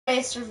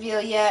face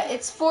reveal yet.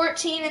 It's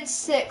 14 and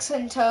 6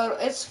 in total.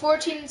 It's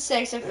 14 and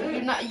 6. If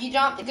you're not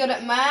good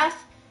at math,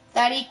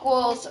 that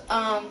equals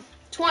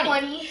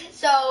 20.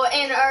 So,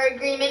 and our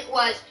agreement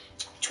was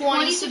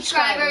 20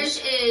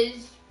 subscribers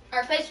is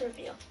our face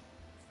reveal.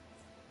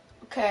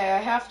 Okay, I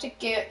have to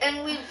get.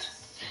 And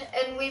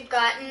we've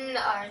gotten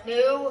our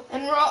new.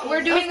 And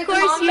we're doing the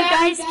combat. Of course, you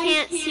guys guys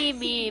can't see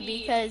me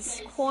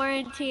because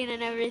quarantine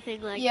and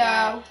everything like that.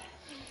 Yeah.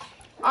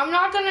 We're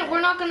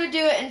not gonna do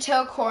it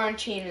until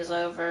quarantine is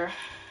over.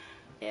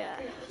 Yeah.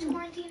 What's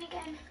quarantine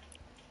again?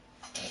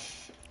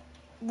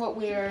 What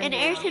we are. And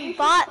Ayrton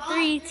bought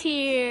 3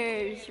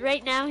 tiers.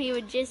 Right now, he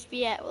would just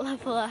be at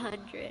level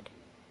 100.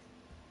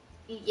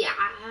 Yeah,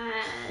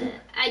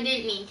 I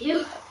didn't mean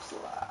to.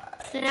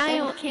 So now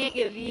you can't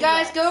get views.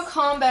 Guys, go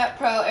Combat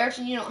Pro.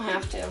 Ayrton, you don't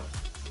have to.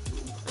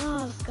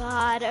 Oh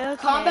God. Okay.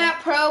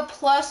 Combat Pro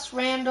plus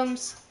random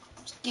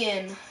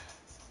skin.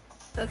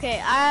 Okay,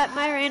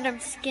 my random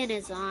skin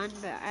is on,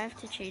 but I have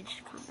to change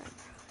to Combat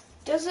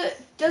Pro.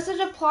 Does it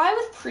apply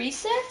with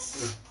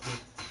presets?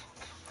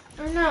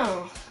 Or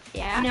no?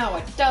 Yeah. No,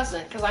 it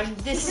doesn't, because I'm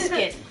this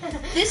skin.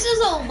 This is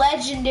a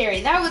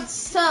legendary. That would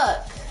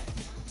suck.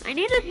 I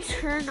need to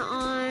turn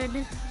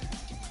on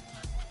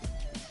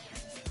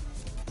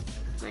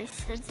my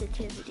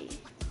sensitivity.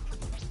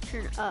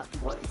 Turn up.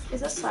 What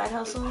is that side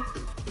hustle?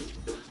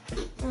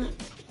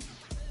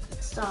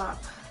 Stop.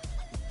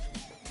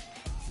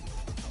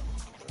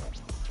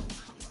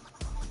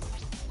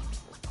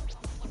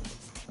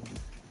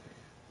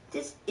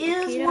 This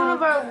is one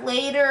of our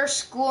later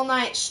school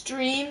night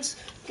streams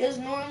because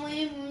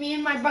normally me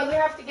and my brother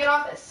have to get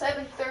off at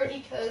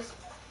 7:30 because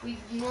we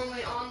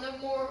normally on them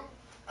more.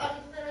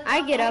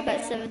 I get up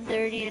at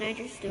 7:30 and I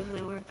just do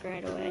my work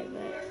right away.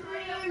 But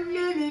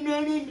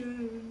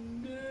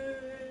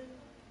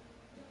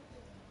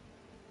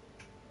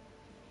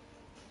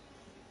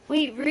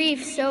wait,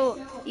 Reef. So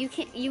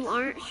you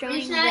aren't showing.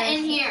 It's not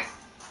in here.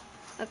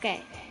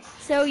 Okay,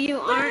 so you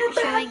aren't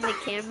showing the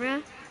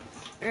camera,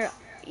 or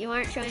you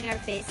aren't showing our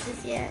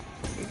faces yet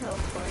until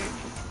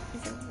quarantine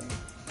is over.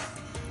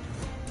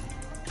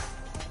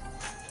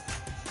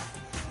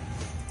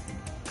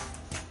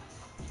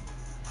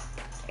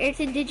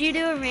 Ayrton, did you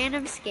do a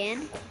random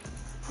skin?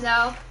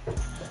 No.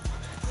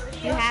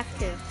 You have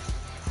to.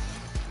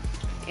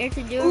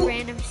 Ayrton, do a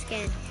random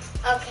skin.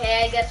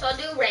 Okay, I guess I'll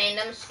do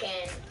random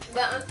skin.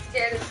 But I'm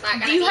scared it's not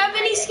gonna Do you be have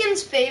any right.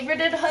 skins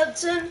favorited,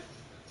 Hudson?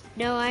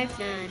 No, I've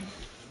none.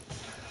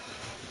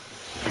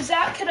 Because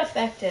that could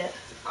affect it.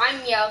 I'm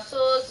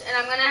Yelsos, and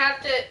I'm gonna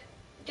have to.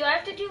 Do I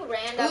have to do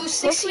random? Ooh,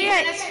 16 Hopefully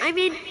minutes. I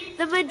mean,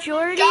 the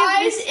majority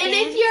Guys, of the and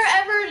if skins, you're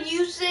ever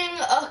using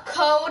a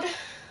code,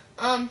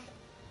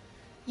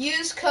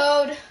 use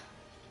code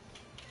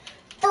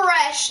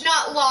FRESH,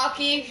 not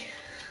Locky.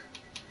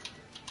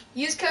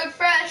 Use code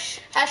FRESH.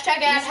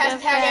 Hashtag ad, Use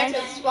code hashtag ad to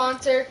fresh. the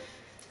sponsor.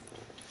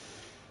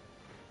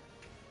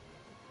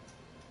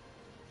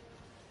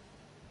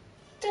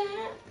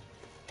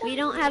 we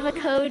don't have a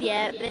code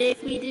yet, but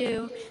if we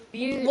do,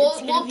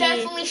 We'll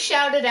definitely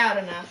shout it out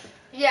enough.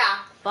 Yeah.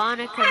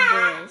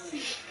 Bonacum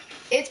Boys.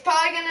 It's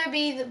probably gonna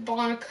be the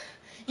Bonacum.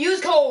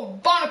 Use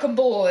code Bonacum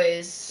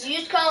Boys.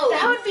 Use code.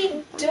 That would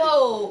be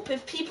dope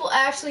if people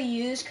actually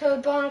use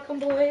code Bonacum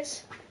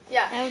Boys.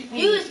 Yeah. That would be-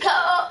 Use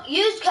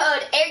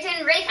code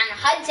Ayrton Raycon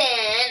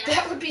Hudson.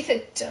 That would be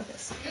the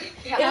dumbest.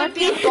 Yeah. It would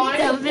be That would be the Bonacum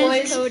dumbest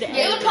Boys. code It would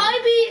ever. probably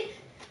be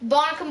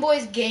Bonacum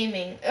Boys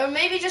Gaming, or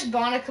maybe just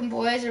Bonacum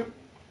Boys or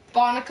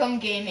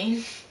Bonacum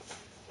Gaming.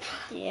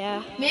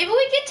 Yeah. Maybe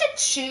we get to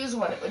choose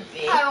what it would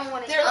be. I don't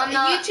want to. They're I'm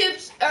not.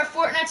 YouTube's or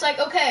Fortnite's like,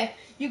 okay,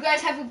 you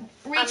guys have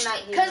reached,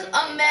 not because using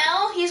it.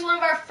 Amel, he's one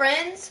of our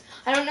friends.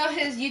 I don't know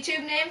his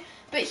YouTube name,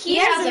 but he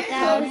has a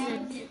code.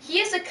 1,000. He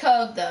has a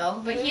code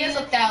though, but he has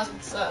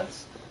 1,000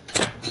 subs.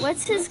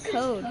 What's his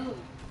code?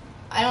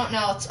 I don't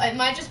know. It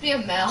might just be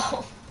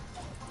Amel.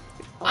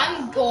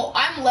 I'm gold.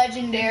 I'm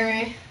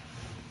legendary.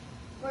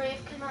 Reef,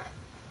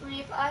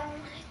 I don't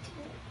want to.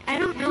 I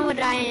don't know what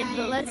I am,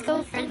 but let's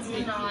go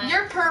frenzy.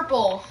 You're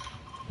purple.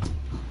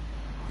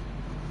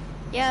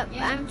 Yep,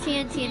 I'm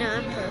Tiantina,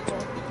 I'm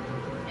purple.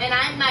 And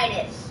I'm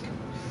Midas.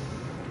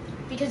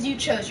 Because you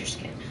chose your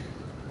skin.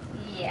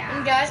 Yeah.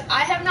 And guys,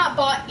 I have not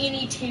bought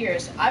any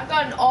tiers. I've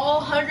gotten all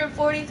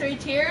 143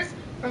 tiers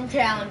from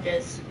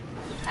challenges.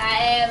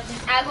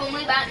 I've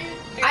only gotten.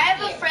 I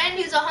have a friend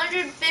who's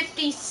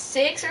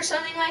 156 or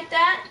something like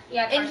that,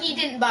 Yeah, and he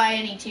didn't buy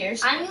any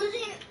tiers. I'm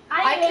using.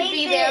 I could hate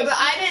be there, this. but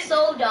I It's didn't-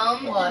 So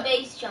dumb. What? The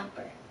base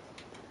jumper.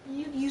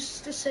 You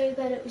used to say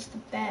that it was the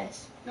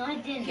best. No, I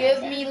didn't.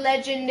 Give me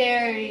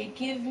legendary.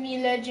 Give me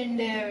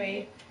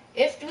legendary.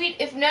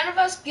 If none of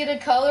us get a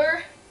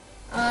color,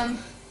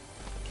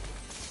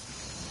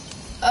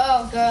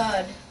 oh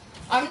god.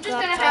 I'm just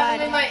gonna have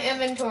them in my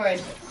inventory.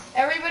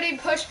 Everybody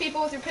push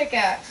people with your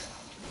pickaxe.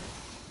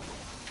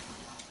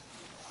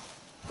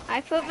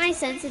 I put my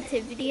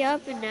sensitivity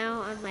up and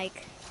now I'm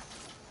like,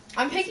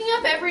 I'm picking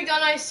up every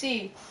gun I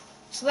see.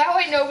 So that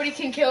way nobody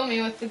can kill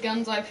me with the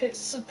guns I've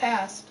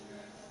surpassed.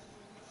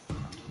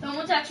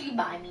 Someone's actually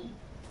by me.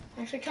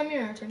 Actually, come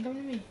here, Arthur. Come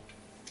to me.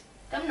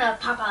 Come to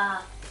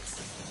Papa.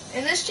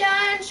 In this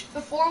challenge,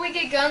 before we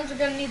get guns, we're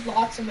gonna need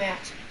lots of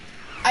mats.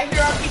 I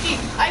hear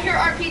RPG. I hear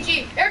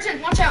RPG.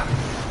 Ayrton, watch out.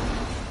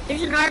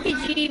 There's an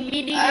RPG,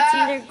 meaning it's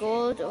either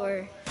gold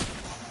or...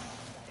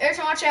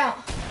 Ayrton, watch out.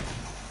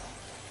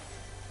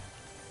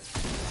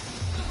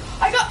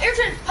 I got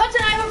Ayrton.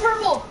 Hudson, I have a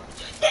purple.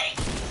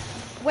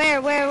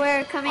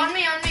 Where? Coming? On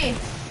me.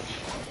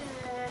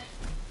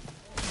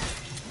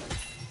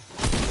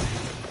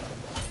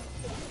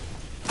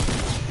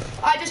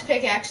 I just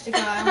pickaxed a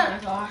guy. Oh my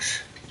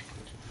gosh.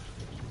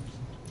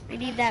 I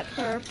need that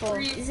purple.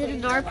 Is it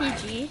an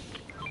RPG?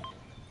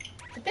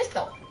 It's a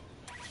pistol.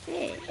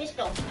 Hey,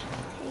 Pistol.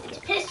 take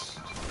it. Piss.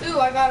 Ooh,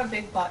 I got a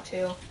big pot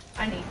too.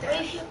 I need that.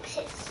 Where's your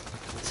piss?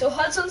 So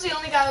Hudson's the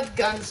only guy with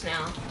guns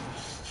now.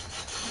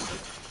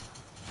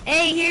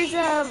 Hey, here's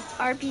a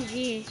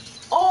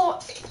RPG. Oh,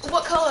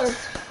 what color?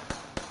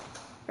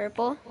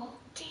 Purple.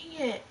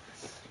 Dang it.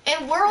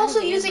 And we're also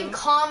using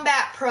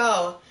Combat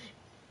Pro.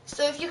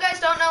 So if you guys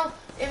don't know,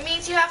 it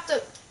means you have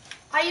to...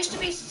 I used to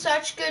be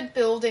such good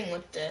building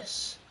with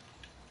this.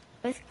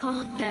 With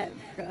Combat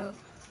Pro.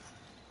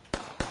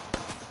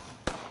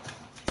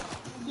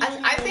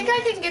 I think I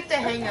can get the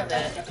hang of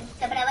it.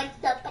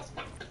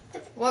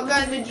 What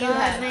gun did you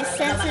have? My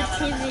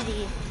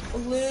sensitivity.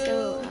 Blue.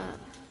 So,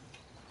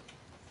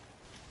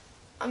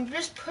 I'm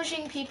just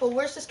pushing people.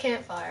 Where's this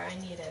campfire? I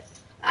need it.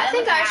 I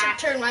think I should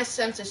turn my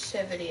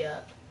sensitivity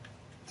up.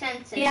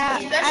 yeah,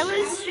 I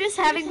was just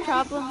having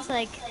problems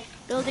like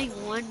building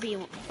one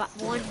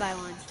by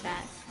ones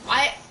fast.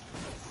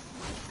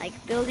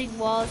 Like building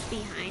walls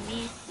behind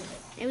me.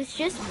 It was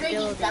just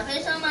building.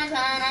 So much fun.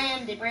 I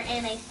am Dipper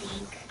and I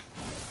stink.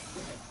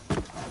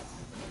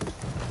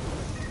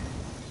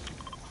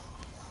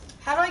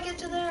 How do I get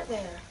to there?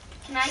 There.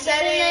 Can I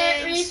Settings.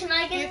 get in it? Can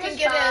I get You in can this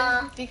get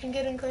car? in. You can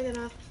get in quick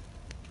enough.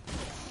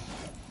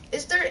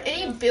 Is there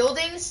any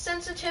building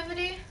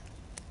sensitivity?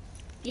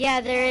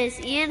 Yeah, there is.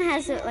 Ian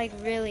has it like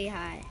really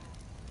high.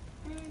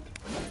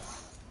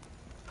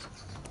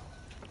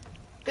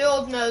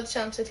 Build mode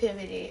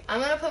sensitivity.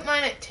 I'm gonna put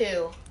mine at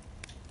 2.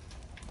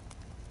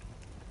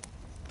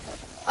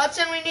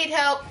 Hudson, we need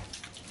help.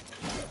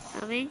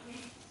 Coming?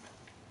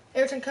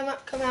 Ayrton, come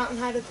out and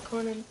hide at the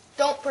corner.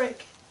 Don't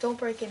break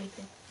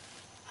anything.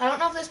 I don't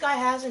know if this guy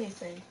has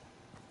anything.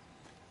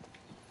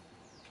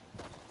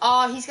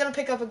 Oh, he's gonna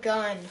pick up a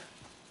gun.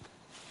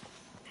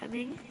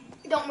 Coming?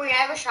 Don't worry, I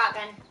have a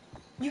shotgun.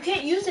 You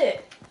can't use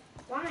it.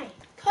 Why?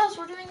 Cause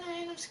we're doing a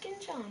random skin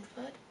challenge,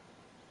 bud.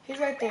 He's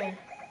right there.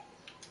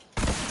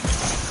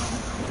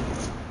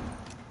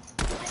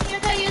 Why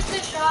can't I use the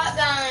Cause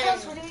shotgun?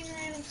 we're doing a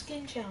random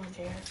skin challenge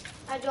here.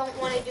 I don't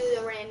want to do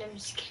the random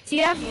skin. Do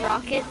you have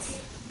rockets?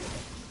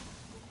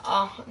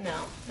 Oh, no.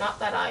 Not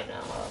that I know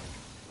of.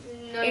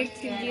 No,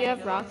 Ayrton, do you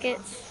have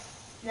rockets?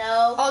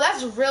 No. Oh,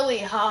 that's really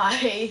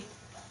high.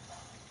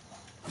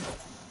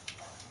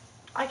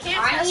 I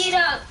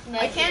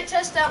can't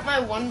test out my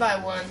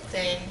 1x1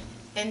 thing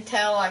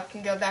until I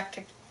can go back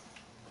to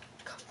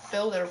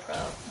Builder Pro.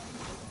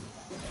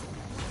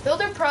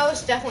 Builder Pro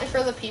is definitely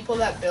for the people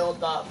that build a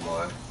lot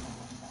more.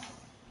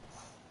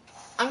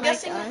 I'm Like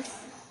guessing. us?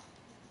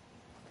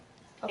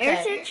 Okay.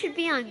 Ayrton should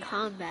be on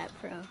Combat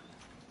Pro.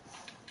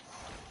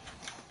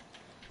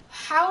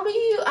 How do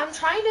you? I'm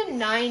trying to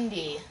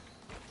 90.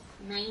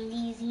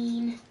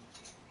 90s.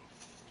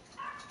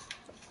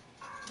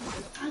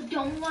 I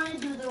don't want to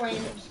do the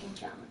random skin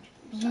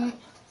challenge.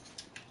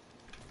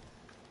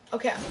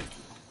 Okay.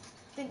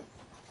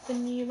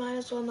 Then you might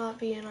as well not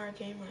be in our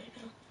game right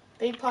now.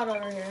 Big pot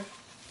over here.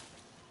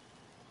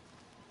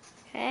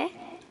 Okay?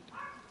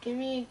 Give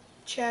me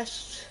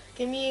chest.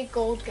 Give me a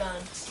gold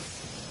gun.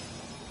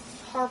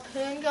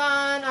 Harpoon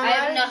gun. I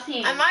have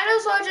nothing. I might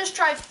as well just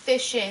try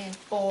fishing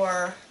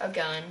for a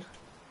gun.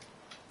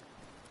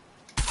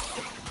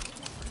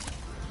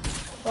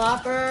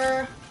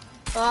 Flopper.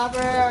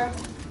 Flopper.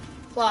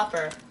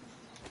 Flopper.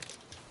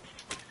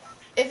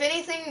 If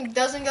anything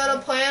doesn't go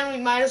to plan,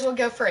 we might as well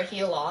go for a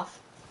heal off.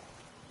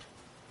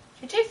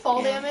 You take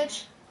fall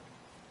damage?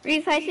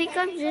 Reef, I think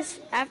I'm just,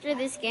 after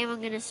this game, I'm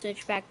going to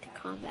switch back to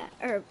combat.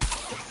 Or,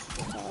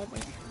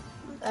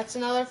 That's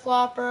another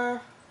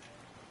flopper.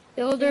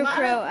 Builder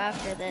Pro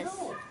after this.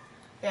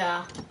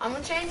 Yeah.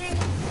 I'm changing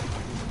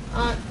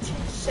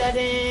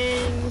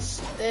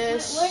settings,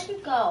 this. Where'd you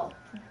go?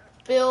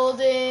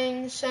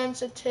 Building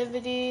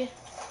sensitivity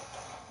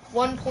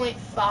 1.5.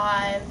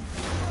 1.5.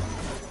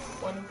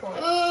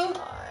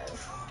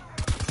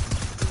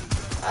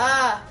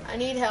 Ah, I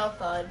need help,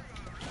 bud.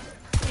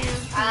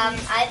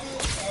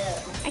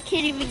 I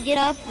can't even get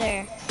up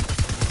there.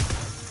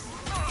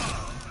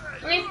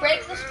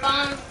 break the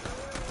spawn.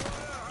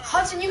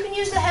 Hudson, you can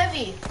use the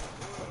heavy.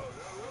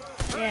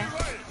 Yeah.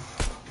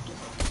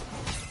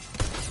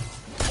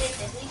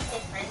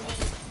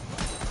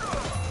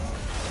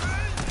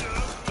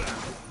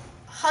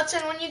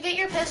 Hudson, when you get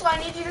your pistol, I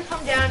need you to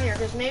come down here,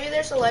 because maybe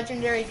there's a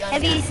legendary gun.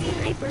 Heavy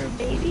sniper,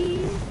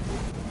 baby.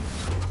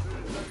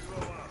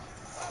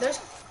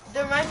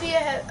 There might be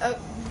a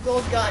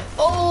gold gun.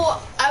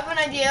 Oh, I have an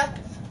idea.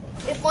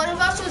 If one of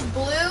us was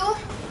blue,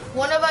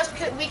 One of us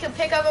we could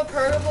pick up a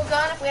purple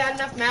gun if we had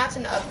enough mats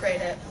and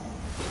upgrade it.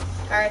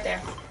 All right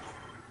there.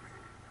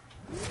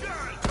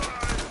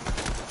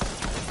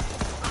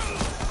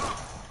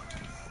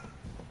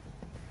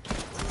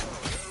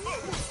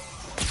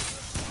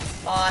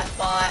 Bot.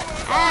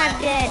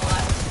 I'm dead.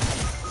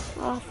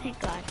 Oh, thank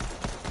God.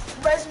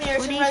 Res me,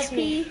 res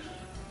me.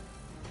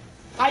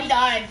 I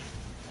died.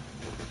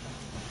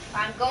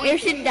 I'm going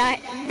Erson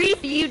died.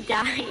 You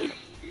died.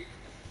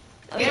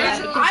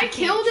 I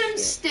killed him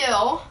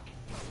still,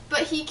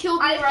 but he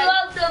killed me I still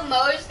have the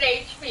most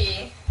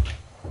HP.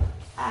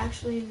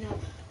 Actually, no.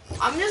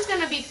 I'm just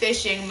gonna be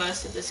fishing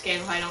most of this game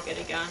if I don't get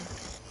a gun.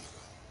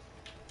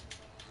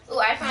 Ooh,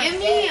 I found Give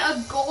me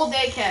a gold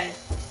AK.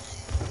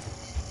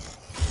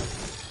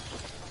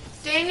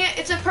 Dang it,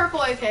 it's a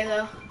purple AK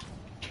though.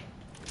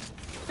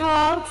 Oh,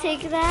 I'll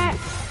take that.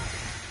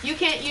 You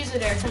can't use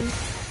it, Ayrton.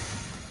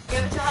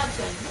 Give it to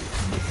Hudson.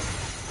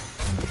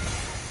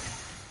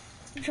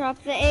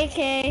 Drop the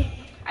AK.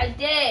 I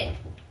did.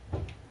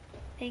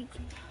 Thank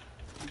you.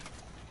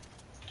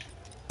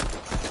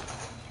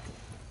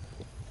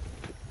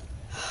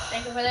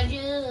 Thank you for the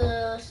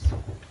juice.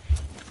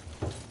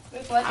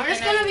 I'm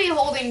just gonna be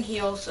holding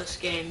heals this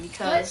game What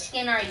because.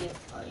 skin are you?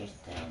 Oh, you're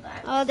still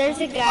that. Oh, there's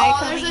a guy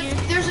coming in.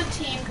 There's a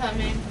team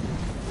coming.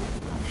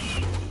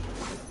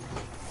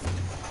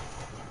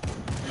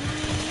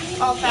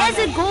 Oh, He has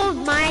a gold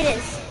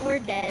Midas. We're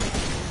dead.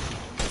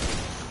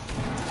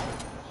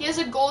 He has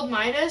a gold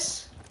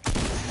Midas.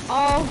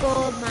 All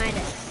gold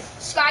Midas.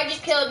 Sky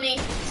just killed me.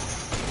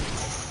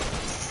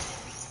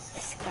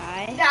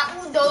 Sky.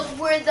 Those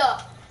were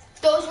the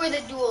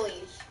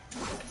dualies.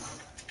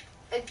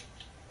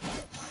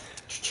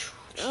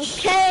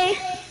 Okay.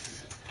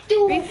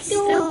 Reef's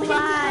still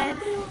alive.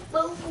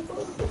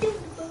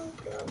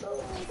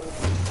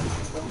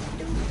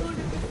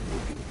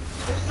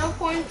 There's no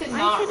point in Why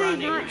not could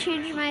running. I not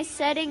change my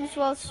settings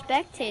while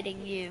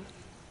spectating you?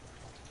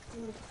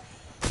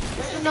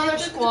 There's another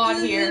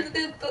squad here.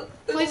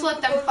 Please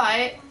let them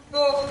fight.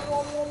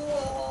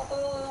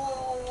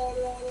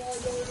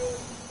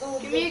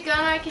 Give me a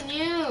gun I can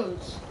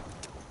use.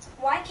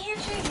 Why can't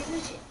you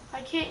use it?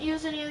 I can't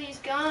use any of these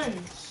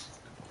guns.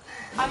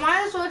 I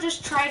might as well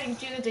just try to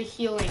do the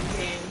healing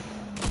game.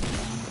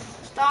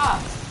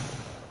 Stop.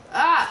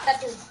 Ah!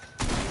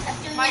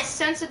 My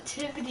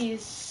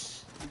sensitivities.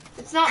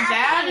 It's not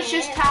bad, it's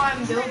just how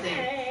I'm building.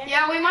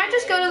 Yeah, we might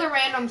just go to the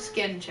random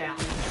skin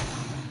challenge.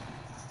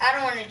 I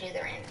don't want to do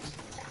the random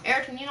skin challenge.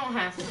 Ayrton, you don't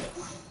have to.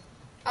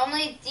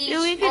 Only these.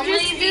 No, we could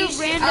just do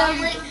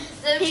random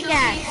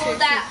pickaxe or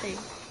something.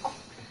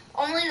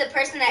 Only the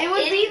person that It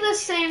would be the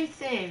same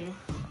thing.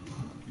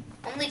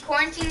 Only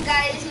quarantine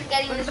guys isn't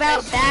getting What this.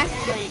 about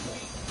backflip?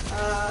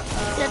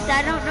 Except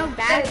I don't know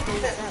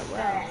backflip that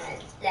well.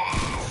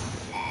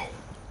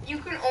 You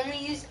can only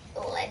use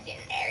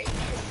legendary.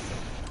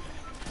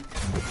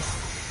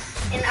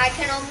 And I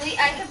can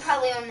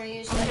probably only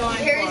use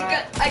legendary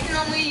guns. I can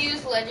only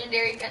use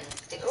legendary guns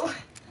too.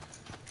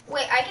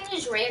 Wait, I can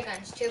use rare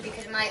guns too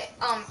because my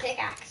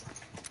pickaxe.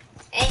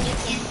 And you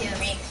can't do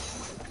it.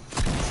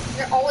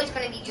 You're always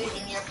gonna be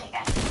using your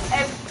pickaxe.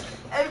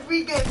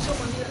 Every game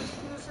someone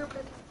use their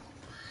pickaxe.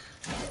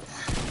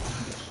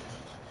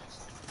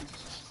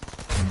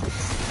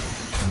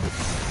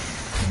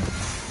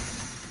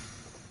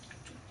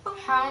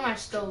 How am I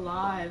still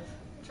alive?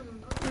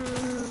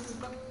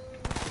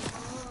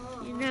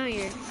 You know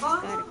you're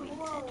gotta be dead.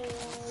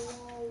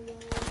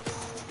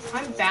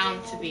 I'm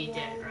bound to be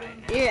dead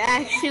right now. You're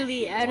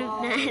actually out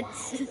of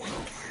mats.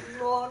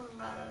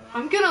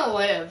 I'm gonna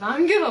live.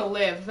 I'm gonna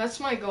live. That's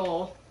my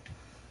goal.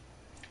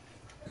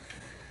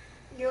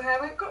 You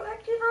haven't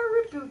collected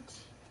our reboots.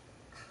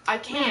 I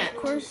can't.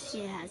 Of course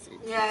he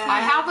hasn't. Yeah.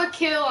 I have a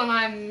kill and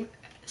I'm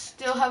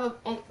still have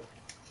a.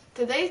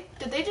 Did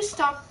they just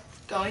stop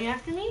going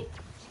after me?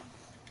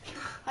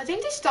 I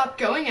think they stopped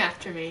going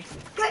after me.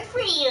 Good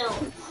for you.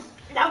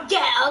 Now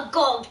get a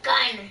gold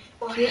gun.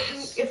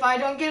 If I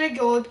don't get a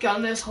gold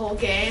gun this whole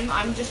game,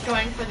 I'm just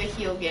going for the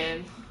heal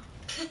game.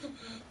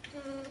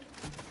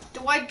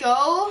 Do I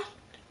go?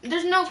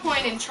 There's no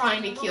point in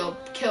trying to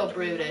kill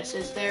Brutus,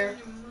 is there?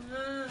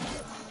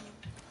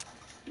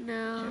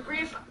 No.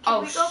 Reef,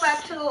 can we go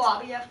back to the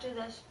lobby after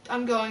this?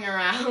 I'm going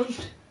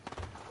around.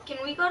 Can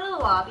we go to the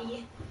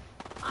lobby?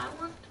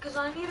 Because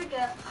I need to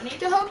get... I need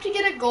to hope to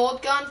get a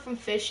gold gun from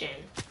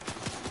fishing.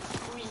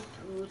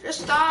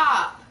 Just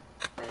stop.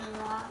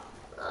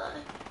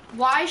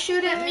 Why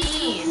shoot at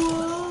me?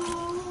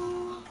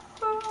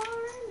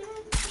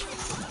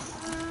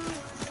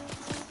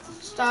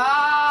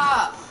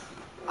 Stop.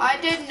 I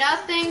did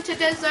nothing to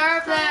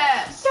deserve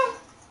this.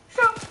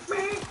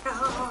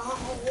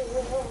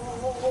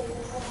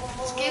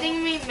 It's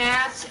getting me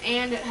mats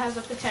and it has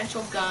a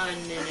potential gun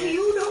in it.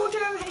 You don't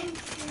have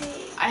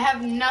anything. I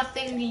have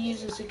nothing to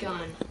use as a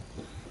gun.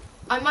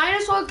 I might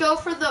as well go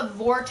for the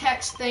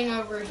vortex thing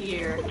over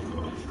here.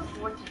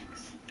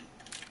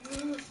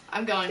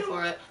 I'm going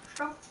for it.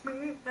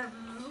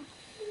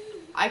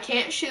 I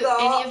can't shoot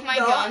any of my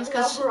guns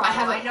because I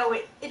have a... I know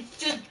it. It's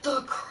just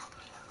the...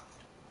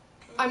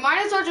 I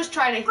might as well just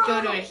try to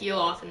go to a heal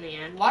off in the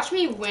end. Watch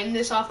me win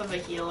this off of a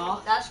heal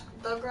off. That's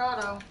the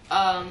grotto.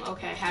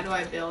 Okay, how do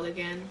I build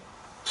again?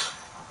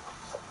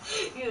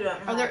 You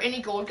don't know. Are there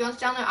any gold guns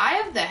down there? I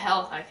have the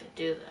health, I could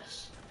do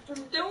this.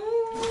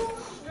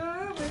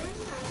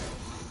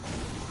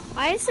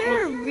 Why is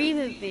there a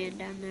reboot van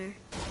down there?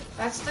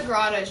 That's the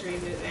grotto's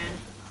reboot van.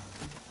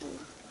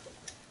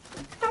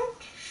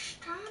 Don't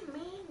stop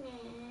me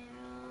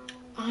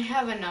now. I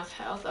have enough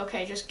health.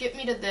 Okay, just get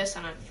me to this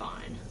and I'm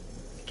fine.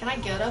 Can I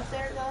get up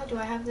there though? Do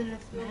I have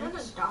enough You're gonna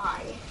mats?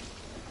 die.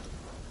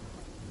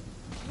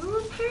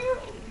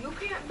 You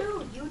can't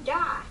build. You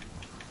die.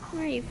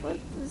 Reef, what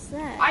was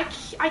that?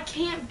 I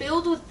can't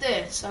build with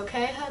this,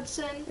 okay,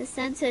 Hudson? The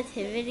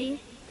sensitivity?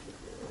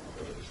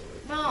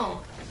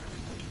 No.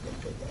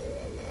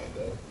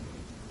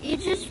 You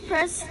just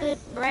press the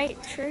right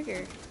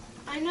trigger.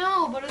 I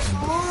know, but it's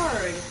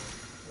hard.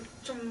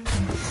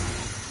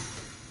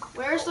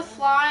 Where's the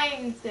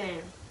flying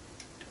thing?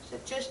 Is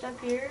it just up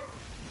here?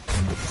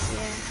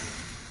 Yeah.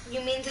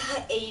 You mean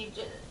the age?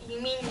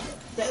 You mean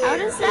the How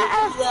does that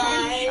have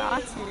 10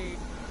 shots in it?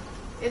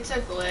 It's a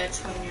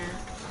glitch when you're...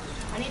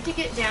 I need to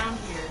get down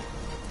here.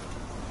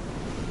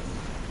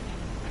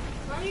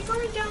 Why are you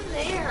going down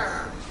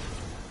there?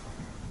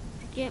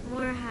 To get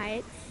more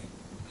heights.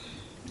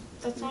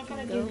 That's not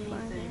gonna do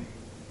anything.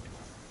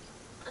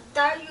 I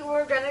thought you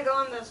were gonna go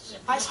on this.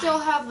 I still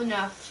have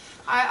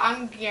enough.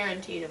 I'm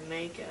guaranteed to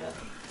make it.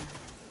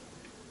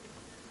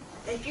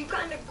 If you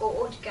got a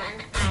gold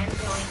gun, I'm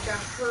going to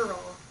hurl.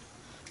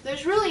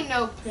 There's really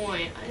no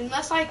point.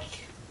 Unless I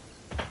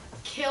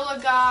kill a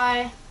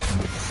guy.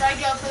 Should I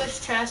go for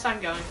this chest?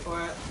 I'm going for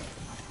it.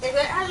 If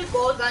it has a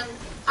gold gun,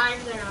 I'm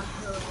gonna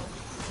hurl.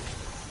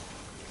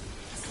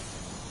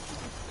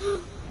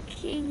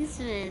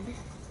 Kingsman.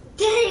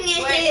 Dang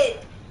it! Wait.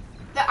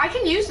 I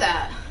can use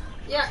that.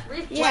 Yeah,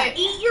 Yeah. Wait,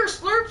 eat your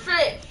slurp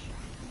fish.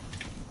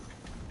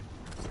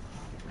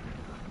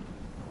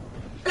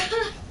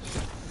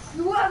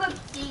 You have a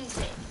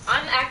Kingsman.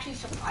 I'm actually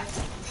surprised.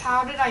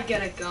 How did I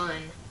get a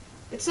gun?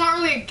 It's not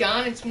really a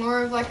gun. It's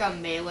more of like a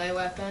melee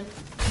weapon.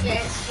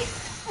 Yeah.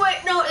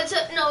 Wait, no, it's the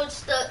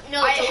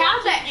I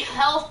have that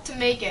health to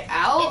make it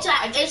out.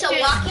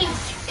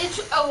 It's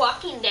a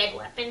walking dead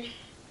weapon.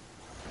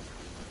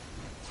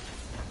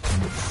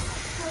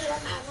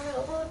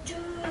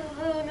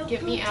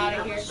 Get me out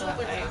of here so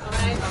that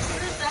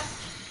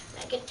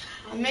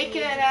I make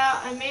it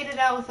out. I made it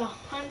out with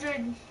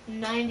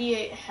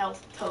 198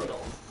 health total.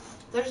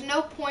 There's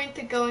no point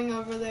to going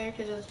over there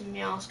because it's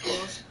meow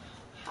schools.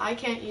 I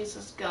can't use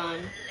this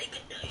gun.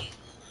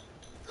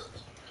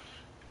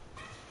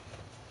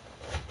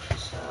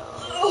 So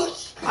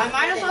I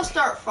might as well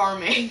start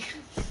farming.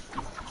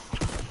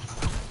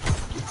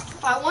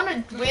 If I want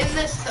to win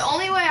this, the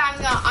only way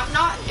I'm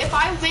not, if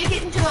I make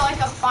it into like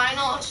a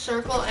final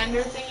circle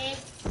ender thingy,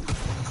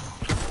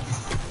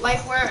 like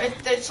where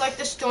it's like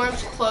the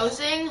storm's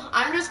closing,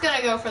 I'm just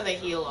gonna go for the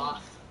heal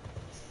off.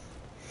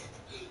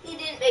 He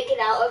didn't make it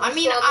out of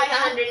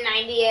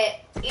 198.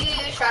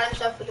 He shot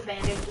himself with a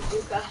bandage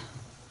bazooka.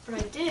 But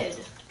I did,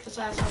 because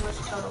that's how much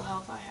total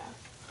health I have.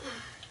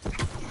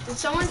 Did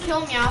someone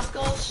kill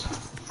Meowskulls?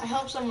 I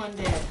hope someone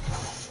did.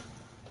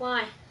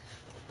 Why?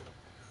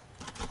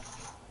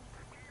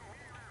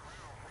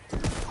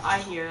 I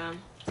hear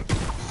him.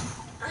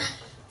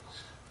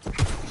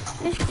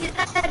 Get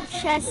that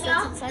chest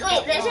that's inside.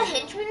 Wait, there's a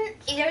henchman?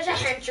 There's a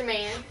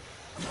henchman.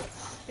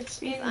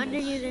 It's under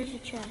you, there's a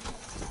chest.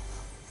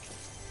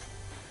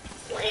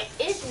 Where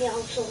is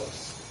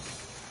Meowskulls?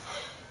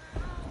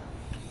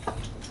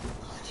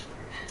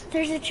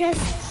 There's a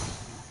chest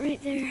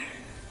right there.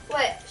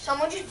 Wait,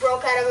 someone just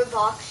broke out of a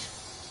box.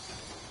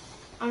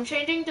 I'm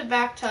changing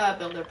back to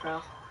Builder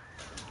Pro.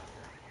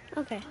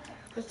 Okay.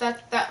 Because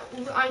that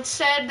I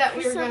said that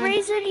we For were some gonna.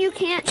 reason, you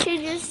can't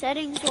change your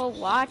settings while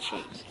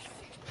watching.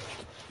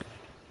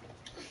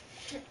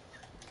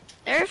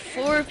 There are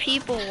 4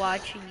 people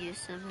watching you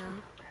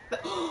somehow.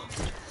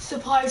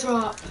 Supply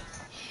drop.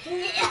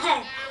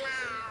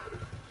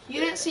 You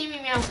didn't see me,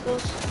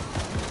 Meowskulls.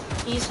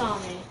 He saw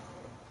me.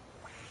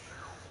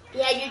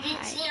 Yeah, you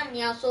did see him,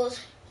 Meowskulls.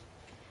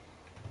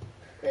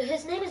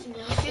 His name is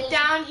Meowskulls. Get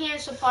down here,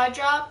 supply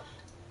drop.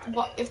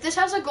 If this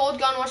has a gold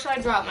gun, what should I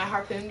drop? My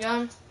harpoon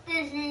gun?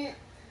 Mm-hmm.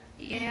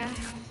 Yeah.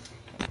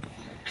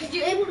 Because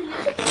you're able to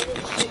use it.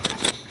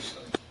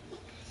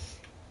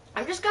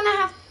 I'm just gonna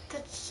have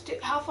to.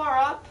 How far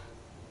up?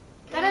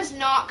 That is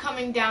not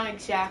coming down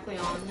exactly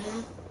on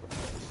me.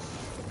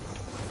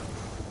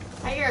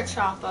 I hear a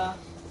chopper.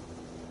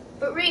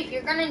 But Reef,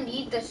 you're gonna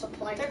need the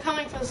supply. They're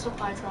coming for the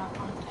supply drop,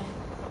 aren't they?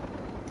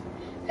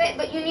 Okay,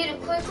 but you need to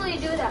quickly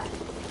do that.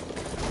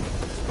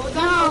 Gold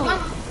gun, gold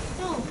gun.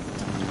 No.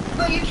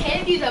 But you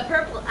can do the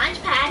purple launch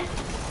pad.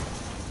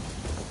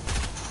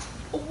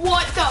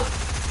 What the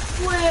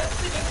flip?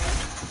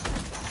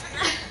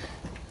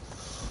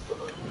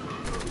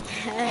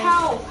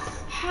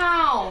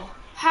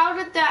 How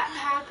did that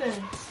happen?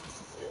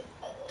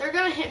 They're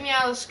gonna hit me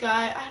out of the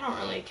sky. I don't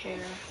really care.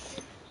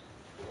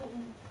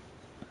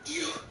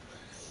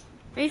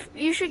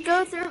 You should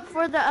go through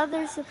for the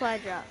other supply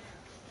drop.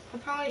 I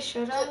probably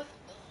should have.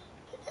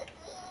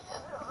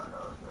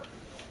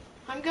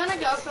 I'm gonna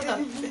go for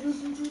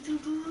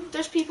the...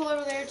 There's people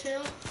over there too.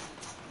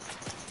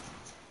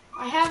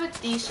 I have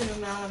a decent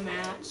amount of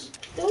mats.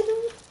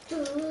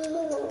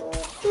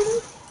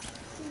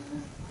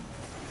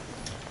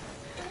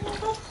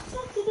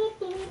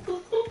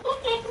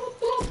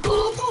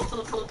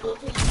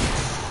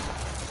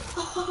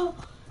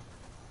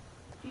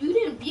 You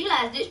didn't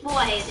realize this boy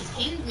has a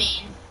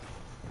Kingsman.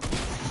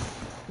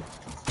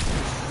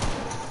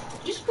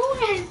 This boy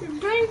has been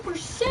playing for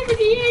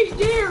 78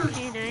 years.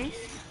 Okay, nice.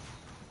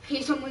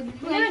 He's only been I'm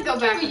playing gonna go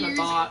back for 2 in the years.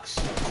 box.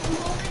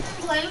 I've only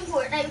been playing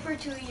Fortnite for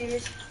 2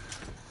 years.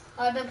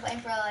 I've been playing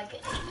for like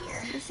a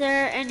year. Is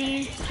there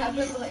any... I've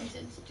been playing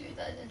since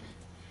 2000.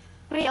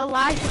 Wait,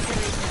 Elijah's doing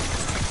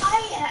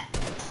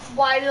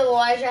Why did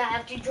Elijah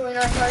have to join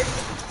our party?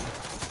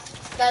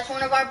 That's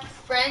one of our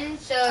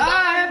friends, so...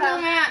 I have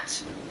no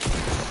mats.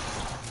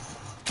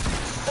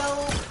 So...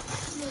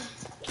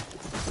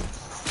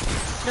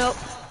 Nope.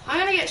 I'm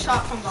gonna get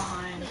shot from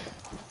behind.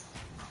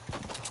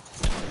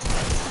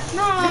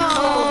 No!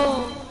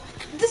 Oh.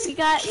 This We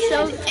got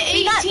so...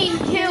 kid had 18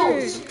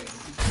 kills.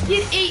 He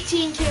had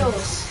 18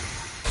 kills.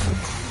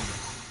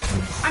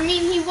 I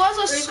mean, he was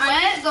a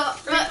sweat, but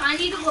I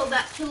need to go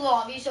back to the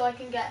lobby so I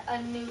can get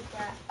a new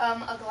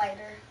a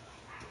glider.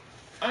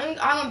 I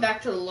went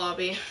back to the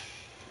lobby.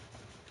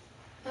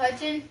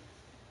 Hudson,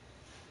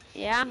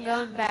 Yeah, I'm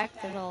going back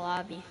to the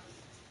lobby.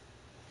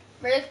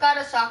 Riff got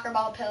a soccer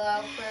ball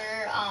pillow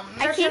for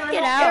I can't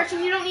get out.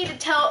 Ayrton, you don't need to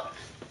tell.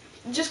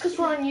 Just because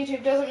we're on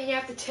YouTube doesn't mean you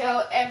have to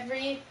tell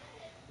every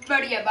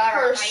everybody about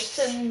our lives.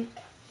 person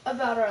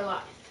about our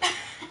life.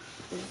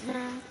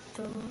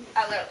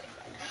 I literally.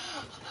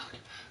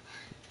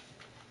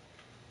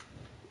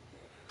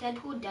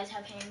 Deadpool does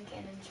have hand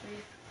cannons,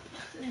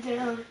 Riff.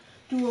 They're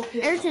dual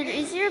pistol. Ayrton,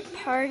 is your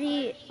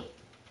party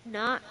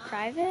not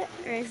private,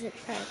 or is it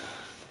private?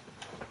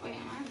 Wait,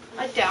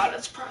 I doubt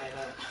it's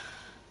private.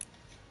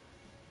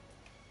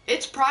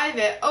 It's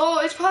private. Oh,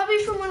 it's probably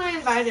from when I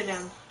invited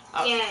him.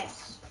 Oh,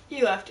 yes.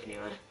 he left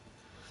anyway.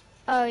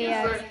 Oh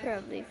yeah, it's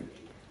probably.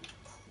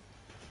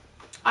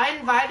 I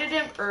invited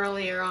him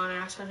earlier on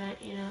accident.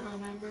 You don't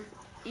remember?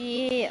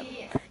 Yep,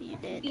 you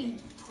did.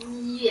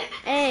 Yeah.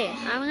 Hey,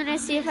 I'm gonna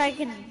see if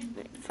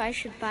I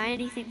should buy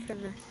anything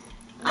from the. There's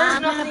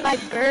I'm gonna nothing- buy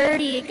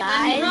Birdie,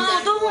 guys.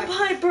 No, don't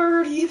buy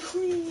Birdie,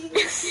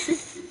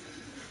 please.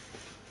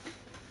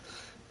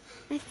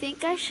 I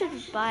think I should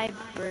buy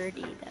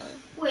Birdie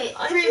though. Wait,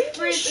 I Riff, think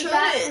you Riff, should. is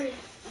that-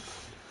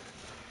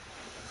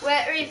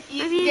 Wait, Riff,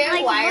 you I mean, get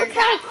like, wire look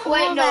how cat. cool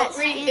Wait, no, that Riff,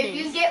 skin if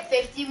you is. get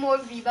 50 more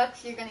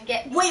V-Bucks, you're gonna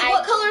get. Wait,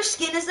 what color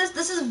skin is this?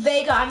 This is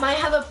Vega. I might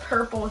have a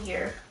purple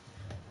here.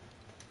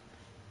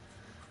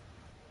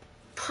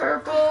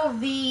 Purple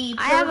V.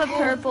 I have a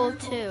purple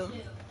too.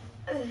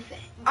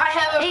 I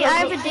have a Hey, purple. I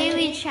have a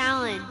daily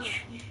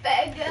challenge.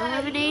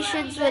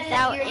 Eliminations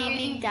without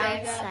aiming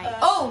down sight.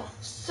 Oh,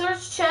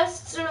 search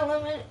chests or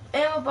limit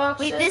ammo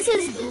boxes. Wait, this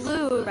is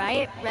blue,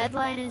 right? Red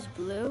line is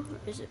blue,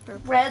 or is it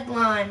purple? Red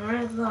line,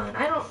 red line.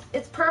 I don't.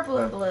 It's purple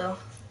or blue.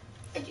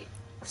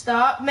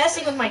 Stop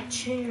messing with my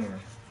chair.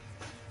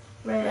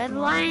 Red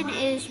line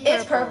is purple.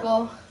 It's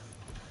purple.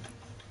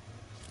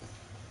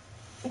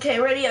 Okay,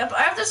 ready up.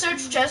 I have to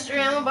search chest or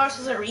ammo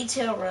boxes at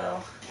retail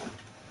row.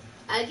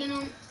 I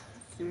can.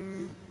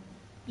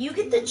 You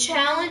get the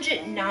challenge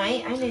at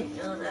night? I didn't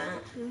know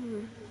that.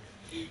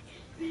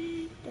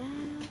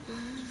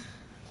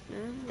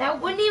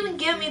 That wouldn't even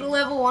get me to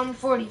level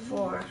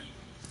 144.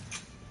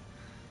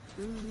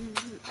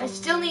 I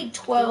still need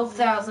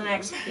 12,000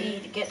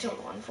 XP to get to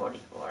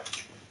 144.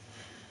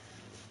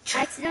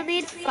 I still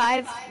need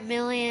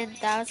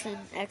 5,000,000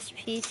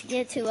 XP to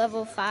get to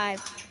level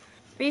 5.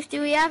 Reef,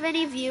 do we have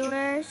any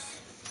viewers?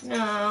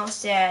 No,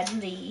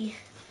 sadly.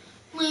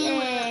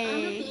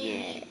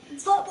 Yay.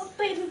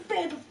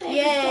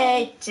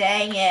 Yay,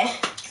 dang it.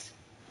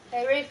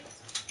 Hey, Riff.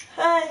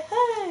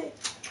 Hey.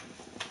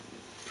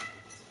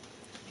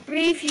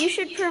 Reef, you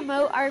should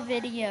promote our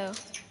video.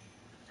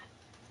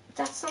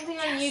 That's something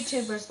on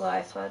YouTubers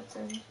Live,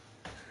 Hudson.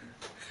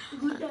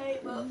 Good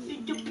night, Mom.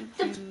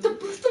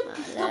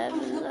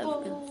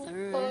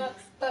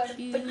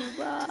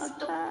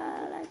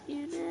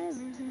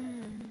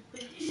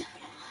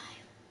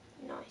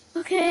 Nice.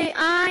 Okay,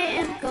 I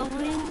am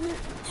going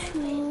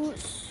to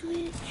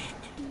switch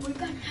We're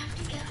gonna have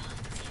to get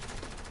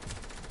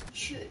off.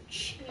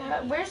 Church.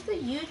 Where's the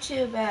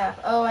YouTube app?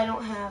 Oh, I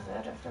don't have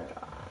it.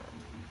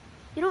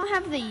 You don't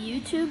have the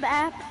YouTube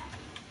app?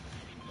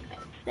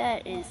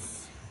 That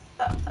is...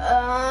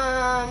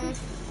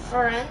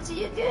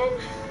 Frenzy again?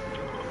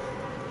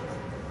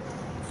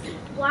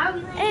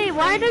 Hey,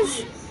 why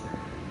does...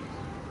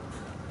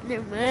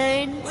 Never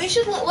mind. Let's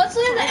leave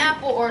the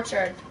apple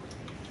orchard.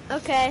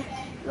 Okay,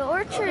 the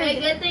orchard Okay,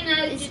 good thing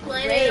I is just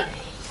great. landed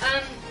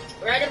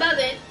right above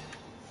it.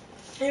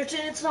 Ayrton,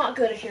 it's not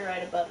good if you're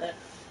right above it.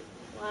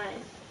 Why?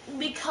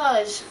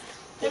 Because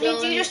that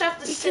means you just have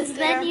to sit Because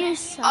there. then you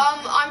suck.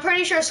 I'm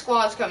pretty sure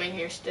squad's coming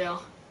here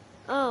still.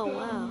 Oh,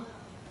 wow.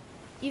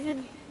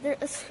 Even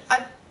there's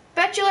I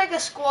bet you like a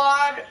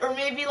squad or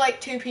maybe like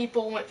 2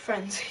 people went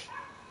frenzy.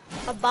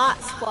 a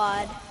bot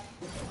squad.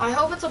 I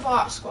hope it's a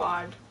bot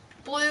squad.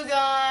 Blue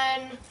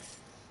gun.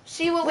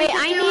 See what we Wait,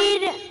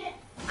 can do?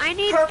 I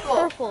need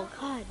purple.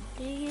 God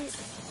dang it.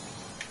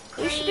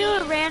 We should do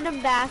a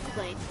random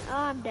backlink. Oh,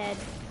 I'm dead.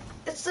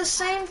 It's the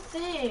same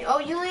thing. Oh,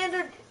 you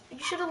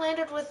should have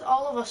landed with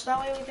all of us. That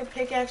way we could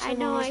pickaxe. I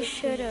know I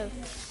should have.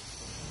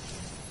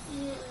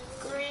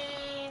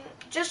 Green.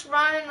 Just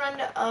run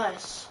to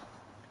us.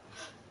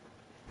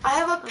 I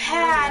have a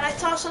pad. I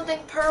saw something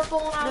purple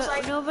and I was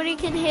like... Nobody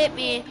can hit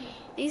me.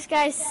 These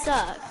guys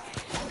suck.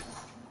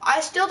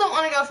 I still don't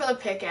want to go for the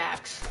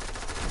pickaxe.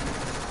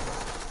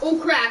 Oh,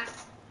 crap.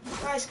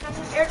 Guys, come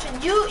in.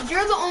 Ayrton, you're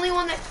the only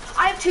one that...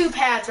 I have 2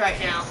 pads right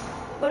now.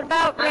 What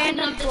about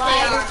random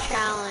flyer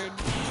challenge?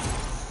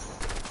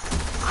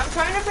 I'm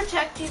trying to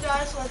protect you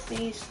guys with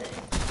these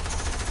things.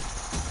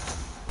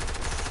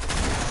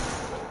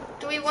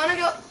 Do we want to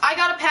go? I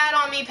got a pad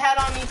on me. Nice.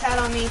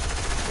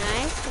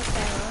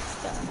 Okay, let's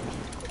go.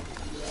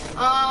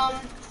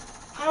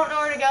 I don't know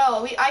where to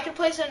go. I could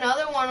place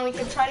another one and we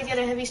could try to get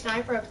a heavy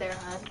sniper up there,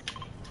 Hud.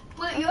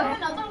 Wait, you have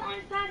another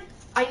launch pad?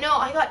 I know,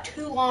 I got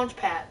 2 launch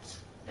pads.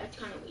 That's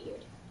kind of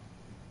weird.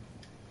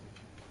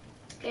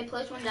 Okay,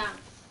 place one down.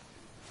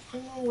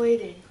 I'm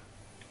waiting.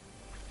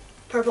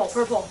 Purple.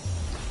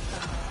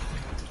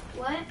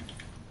 What?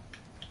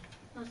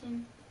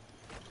 Nothing.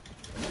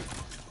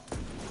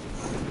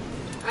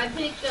 I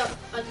picked up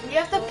a... We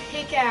have to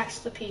pickaxe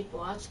the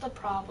people. That's the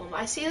problem.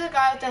 I see the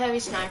guy with the heavy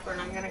sniper,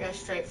 and I'm gonna go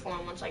straight for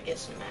him once I get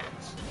some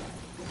mats.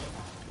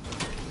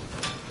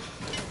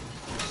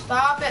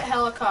 Stop it,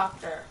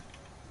 helicopter.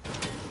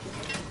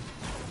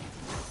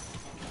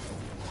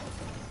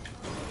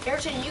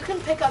 Ayrton, you can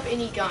pick up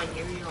any gun.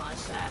 You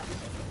realize that?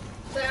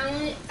 But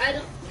I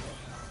don't.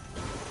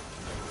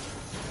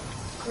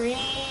 Green.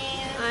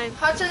 So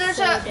Hudson, there's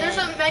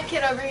a med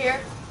kit over here.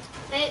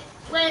 Hey,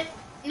 wait.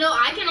 No,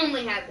 I can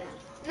only have that.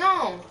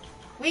 No,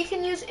 we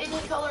can use any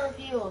color of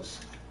heals.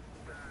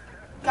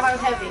 Got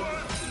heavy.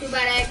 Too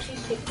bad I actually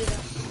picked it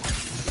up.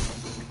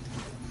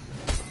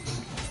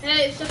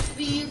 Hey, it's supposed to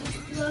be you.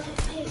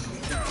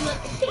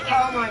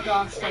 Oh my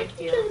gosh, thank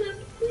you.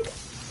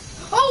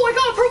 Oh, I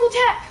got a purple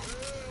tech.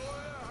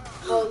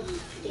 Oh,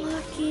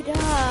 Lucky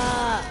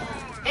duck.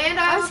 And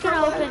I was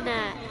gonna open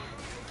that.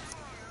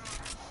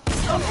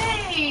 Oh,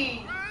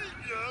 hey!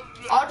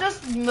 I'll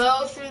just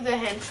mow through the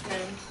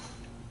henchmen.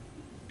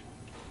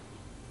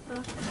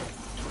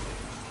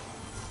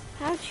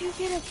 How'd you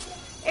get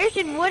a...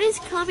 Ayrton, what is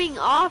coming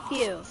off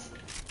you?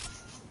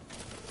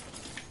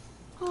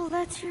 Oh,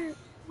 that's your...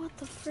 What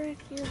the frick?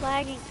 You're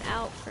lagging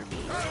out for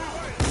me.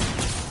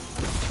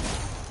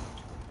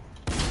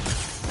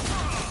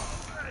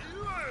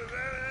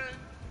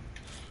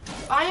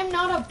 I am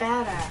not a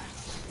badass.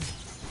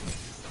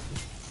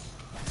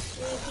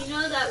 you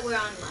know that we're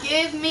on live.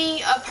 Give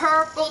me a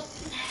purple...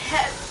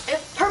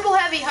 purple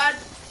heavy, Hud.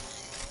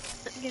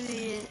 Give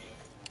me it.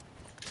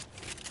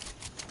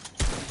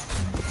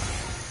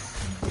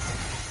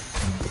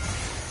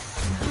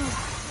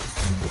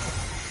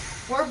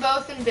 We're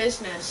both in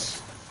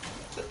business.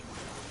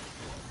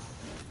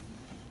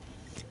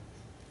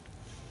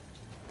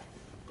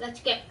 Let's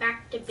get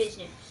back to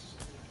business.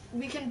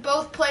 We can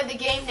both play the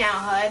game now,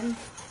 Hud.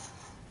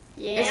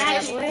 Yeah.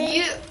 It's just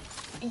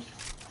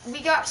we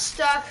got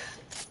stuck.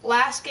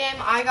 Last game,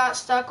 I got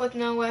stuck with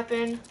no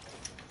weapon.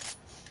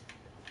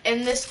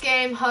 In this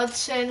game,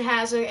 Hudson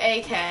has an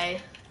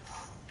AK.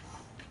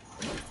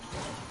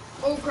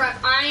 Oh crap,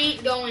 I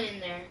ain't going in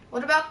there.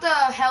 What about the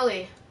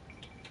heli?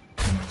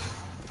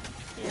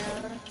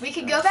 Yeah. We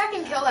could go back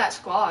and kill that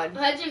squad.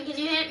 Hudson, can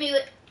you hit me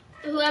with...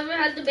 Whoever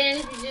has the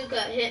bandage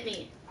bazooka, hit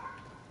me.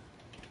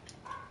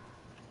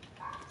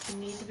 You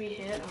need to be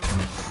hit.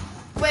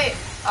 Wait.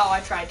 Oh, I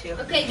tried to.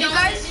 Okay, you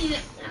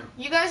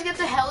guys get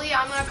the heli.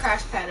 I'm gonna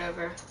crash pad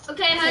over.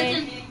 Okay,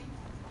 Hudson.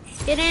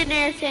 Get in,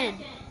 Ayrton.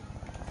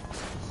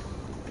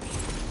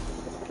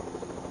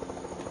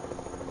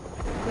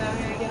 Go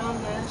here, get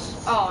on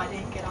this. Oh, I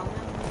didn't get on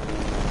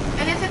that.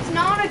 And if it's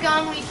not a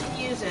gun, we can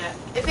use it.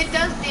 If it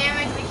does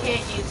damage, we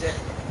can't use it.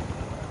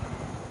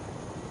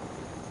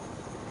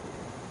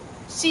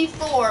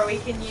 C4 we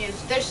can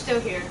use. They're still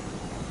here.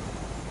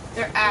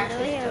 They're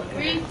actually still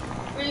here.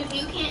 Ruth,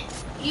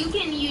 you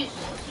can use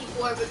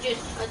C4, but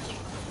just Hudson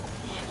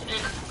can't.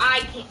 And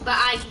I can't.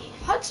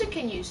 Hudson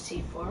can use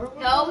C4.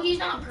 No, he's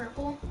not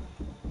purple.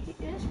 He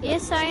is.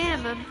 Yes, I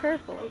am. I'm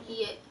purple.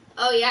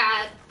 Oh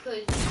yeah,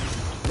 cause.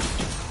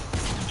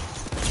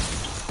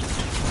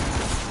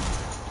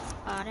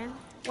 Got him.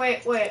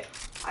 Wait.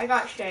 I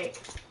got shake.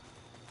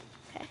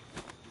 Okay.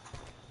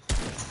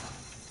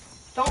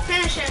 Don't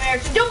finish him,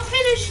 Ayrton. Don't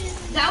finish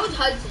him. That was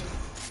Hudson.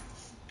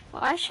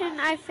 Why shouldn't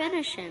I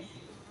finish him?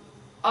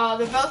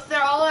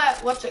 They're all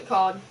at, what's it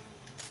called?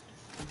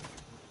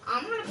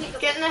 I'm gonna pick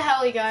up. Get in the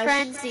heli, guys.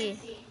 Frenzy.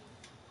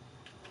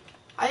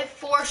 I have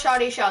 4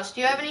 shoddy shells.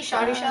 Do you have any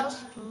shoddy shells?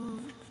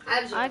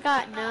 I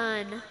got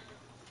none.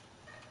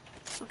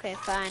 Okay,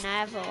 fine. I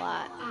have a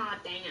lot. Ah,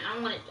 dang it. I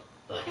wanted to.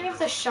 I have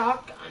the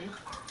shotgun.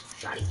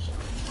 Shotty.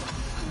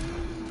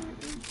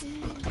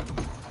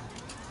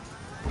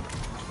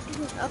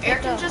 Okay,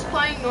 Ayrton's just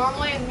playing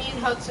normally, and me and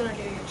Hudson are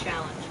doing a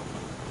challenge.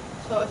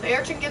 So if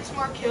Ayrton gets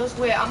more kills,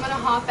 wait, I'm gonna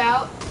hop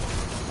out.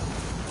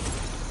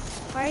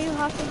 Why are you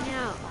hopping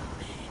out?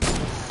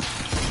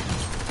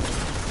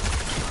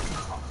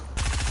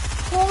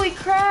 Holy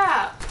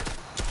crap!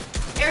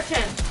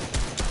 Ayrton.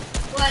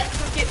 What?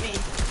 Come get me.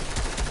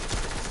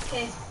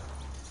 Okay.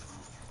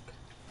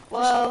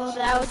 Whoa,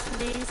 that was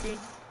amazing.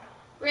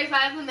 Rafe, I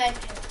have a med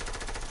kit.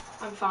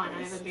 I'm fine,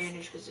 I have a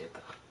bandage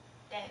bazooka.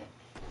 Dang it.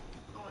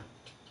 I want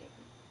to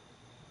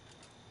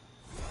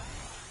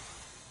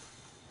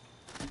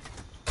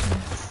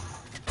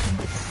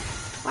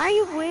Why are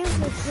you wearing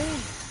the thing?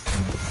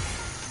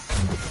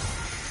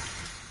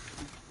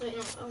 Wait,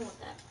 no, I want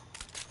that.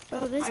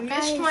 Bro, this I guy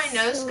missed is my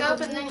no so scope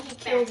and then he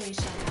killed me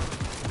somehow.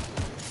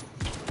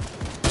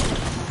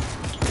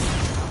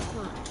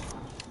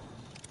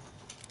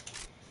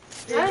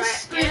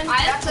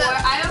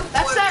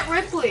 That's that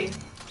Ripley.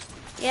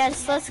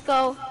 Yes, let's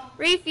go.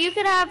 Reef, you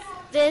could have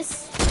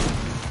this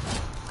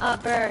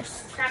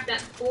burst. Crap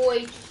that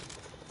boy.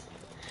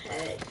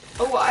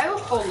 Oh, I have a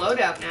full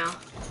loadout now.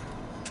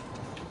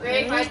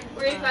 Rafe,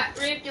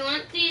 do you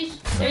want these?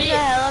 There's a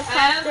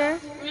helicopter.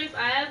 Rafe,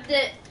 I have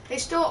the. They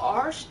still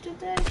are, did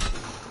they?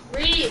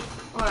 Reef.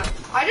 What?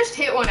 I just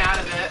hit one out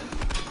of it.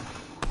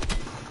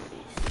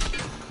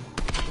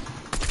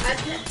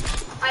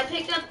 I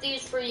picked up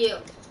these for you.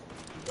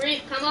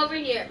 Reef, come over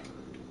here.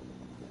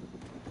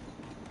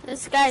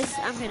 This guy's,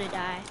 I'm gonna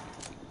die.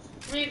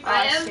 Reef,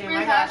 I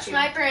have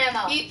sniper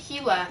ammo. He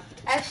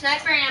left. I have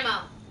sniper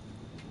ammo.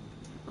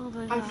 Oh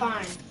my God. I'm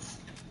fine.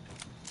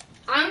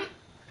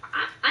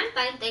 I'm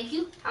fine, thank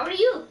you. How are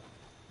you?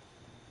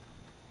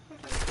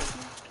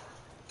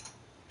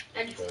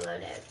 I just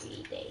reload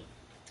every day.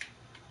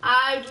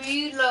 I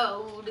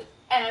reload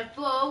every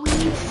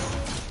day.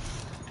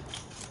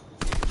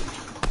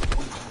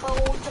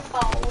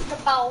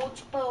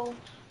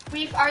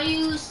 Reef, are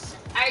you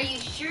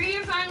sure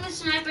you're fine with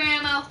sniper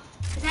ammo?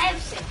 Cause I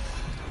have 6.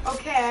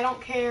 Okay, I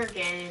don't care,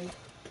 game.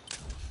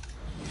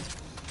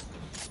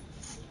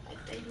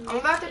 I'm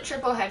about to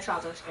triple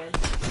headshot this guy.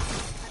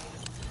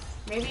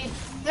 Maybe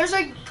there's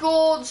a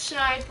gold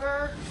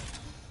sniper.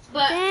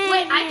 But Dang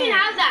wait, I can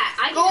have that.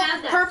 I can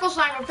have that. Purple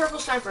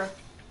sniper.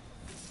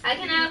 I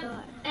can have.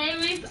 Hey,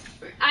 Reef,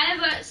 I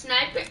have a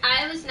sniper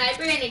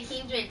and a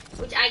Kingsman,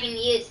 which I can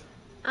use.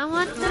 I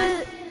want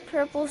the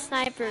purple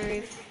sniper,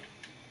 Reef.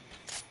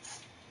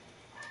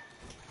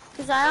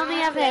 Because I only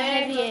have a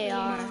heavy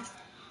AR.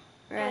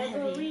 Or a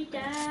heavy AK.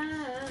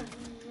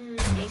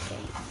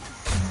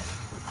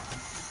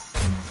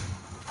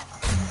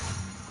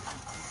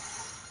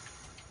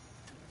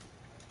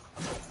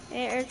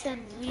 Hey, Ayrton,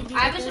 we need I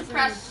have a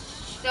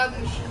suppressed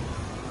submachine.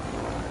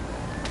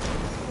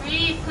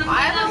 Reef, come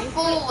I have a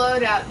full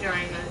loadout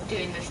during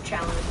doing this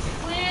challenge.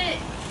 Quit.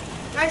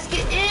 Guys,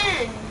 get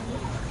in!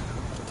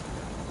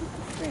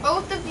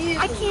 Both of you.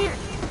 I can't.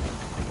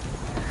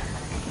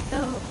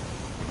 No.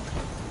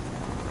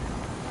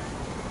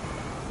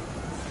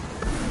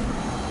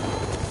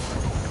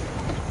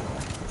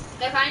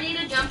 If I need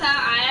to jump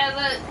out, I have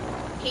a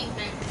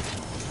Kingsman.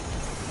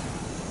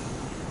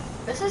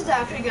 This is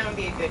actually gonna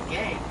be a good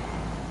game.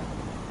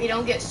 We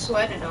don't get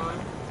sweated on.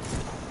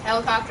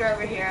 Helicopter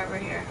over here, over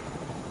here.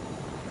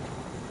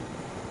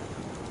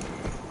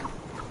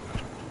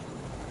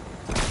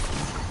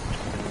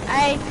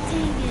 I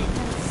dang it.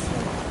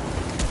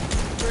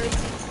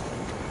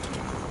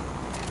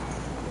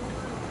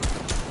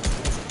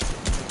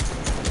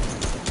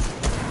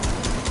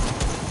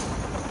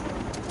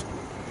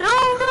 No.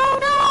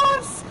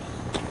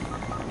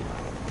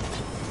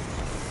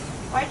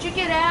 Why'd you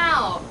get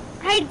out?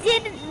 I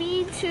didn't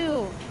mean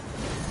to.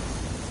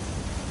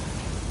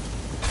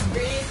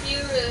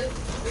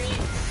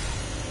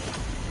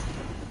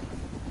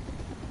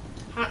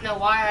 I don't know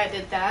why I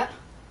did that.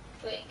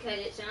 Wait, cause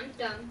it sounds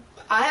dumb.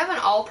 I have an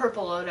all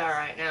purple loadout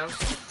right now.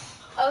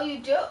 Oh, you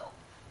do?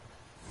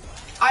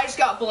 I just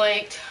got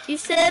blanked. You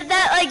said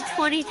that like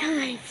 20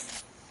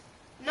 times.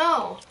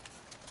 No.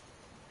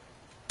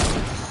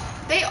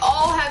 They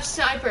all have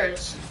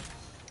snipers.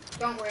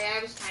 Don't worry, I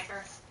have a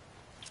sniper.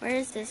 Where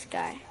is this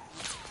guy?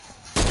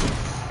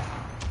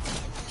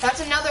 That's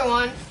another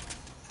one.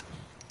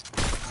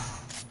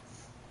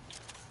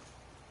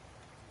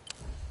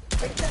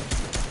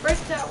 Break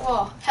that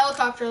wall.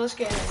 Helicopter, let's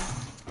get in.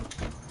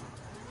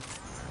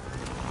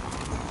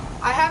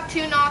 I have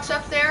 2 knocks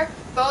up there,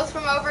 both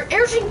from over.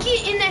 Ayrton,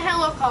 get in the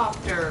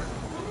helicopter.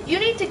 You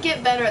need to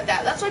get better at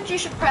that. That's what you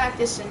should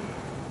practice in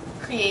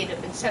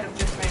creative instead of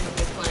just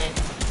randomly playing.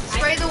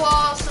 Spray the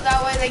walls so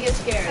that way they get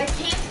scared. I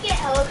can't get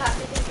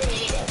helicopters in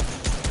creative.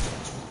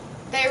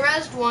 They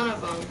rezzed one of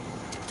them.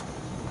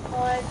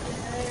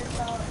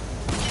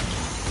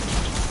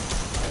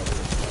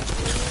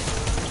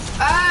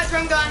 Ah,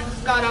 drum gun.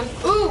 Got him.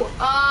 Ooh,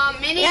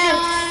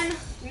 minigun.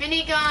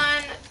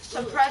 Minigun.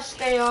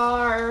 Suppressed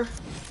AR.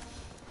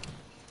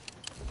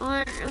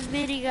 On a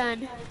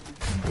minigun.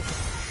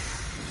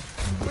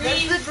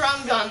 There's the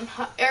drum gun.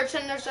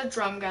 Ayrton, there's a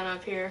drum gun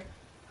up here.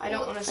 I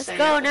don't want to say it.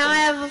 Let's go. Now I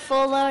have a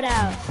full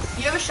loadout.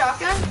 You have a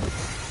shotgun?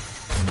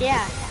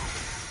 Yeah.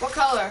 What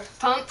color?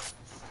 Pump?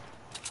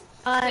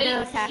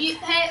 No, attack.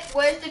 Hey,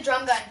 where's the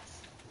drum gun?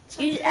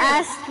 You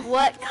asked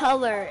what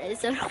color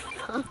is it?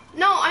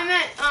 No, I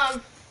meant,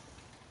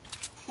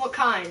 what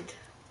kind?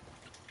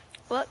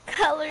 What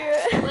color?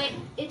 Wait,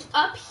 it's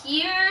up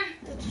here?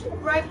 It's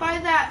right by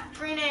that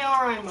green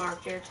AR I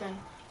marked, Ayrton.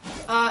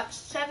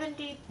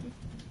 70.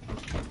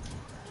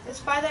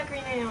 It's by that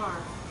green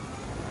AR.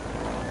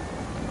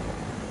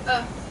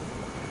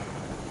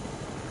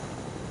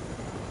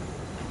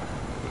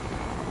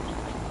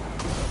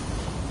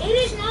 It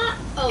is not.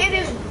 Oh, it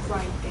is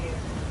right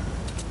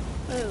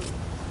there. Ooh.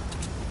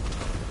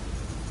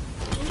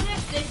 I'm gonna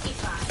have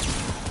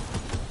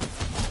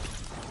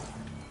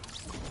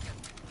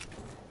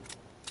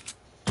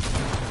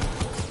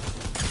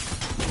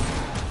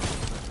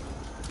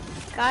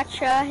 55.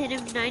 Gotcha. Hit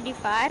him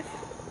 95.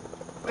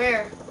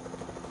 Where?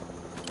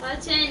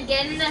 Hudson,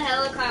 get in the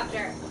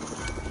helicopter.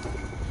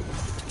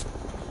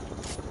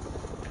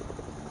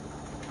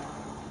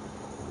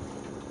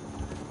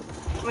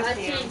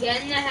 Hudson,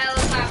 get in the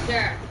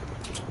helicopter.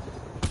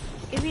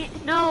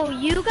 No,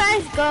 you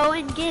guys go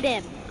and get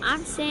him.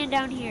 I'm staying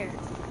down here.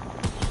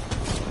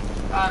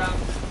 Got him.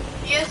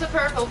 He has the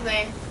purple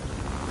thing.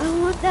 I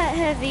want that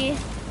heavy.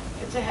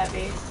 It's a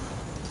heavy.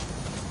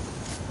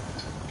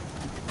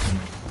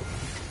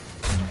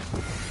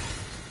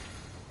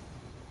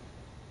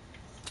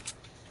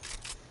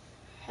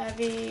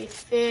 Heavy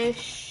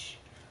fish.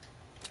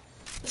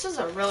 This is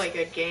a really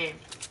good game.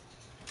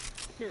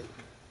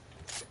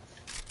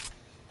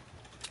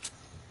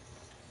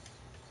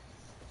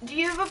 Do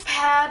you have a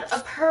pad? A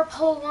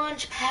purple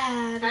launch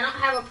pad? I don't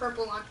have a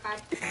purple launch pad.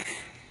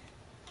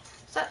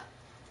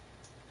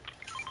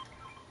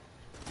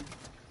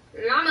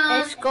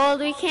 Llama. It's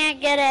gold. We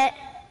can't get it.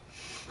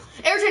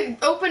 Ayrton,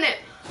 open it.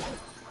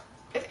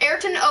 If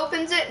Ayrton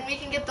opens it, we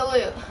can get the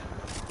loot.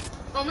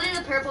 Only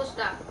the purple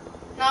stuff.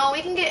 No,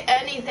 we can get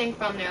anything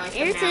from there. Like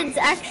Ayrton's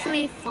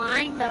actually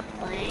flying the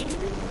plane.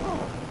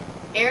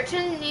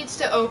 Ayrton needs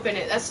to open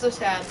it. That's the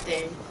sad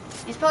thing.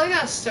 He's probably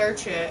gonna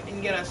search it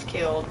and get us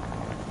killed.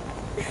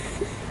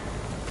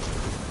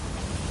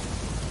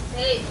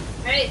 Hey,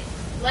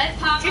 let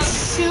Pop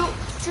Just shoot.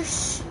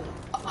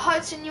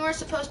 Hudson, you were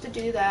supposed to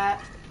do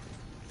that.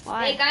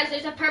 Why? Hey guys,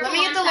 there's a purple Let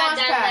me get the launch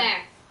launch pad pad.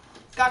 there.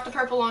 Got the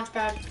purple launch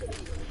pad.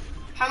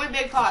 How many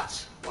big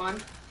pots? One.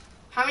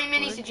 How many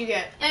minis did you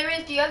get? Hey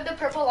Riz, do you have the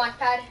purple launch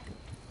pad?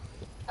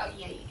 Oh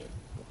yeah, you do.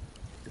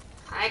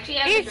 I actually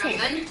have the drum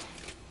gun.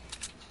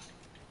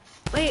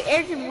 Wait,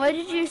 Ayrton, what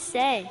did you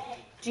say?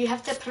 Do you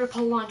have the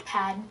purple launch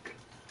pad?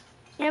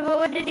 Yeah, but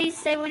what did he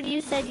say when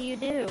you said you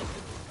do?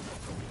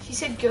 He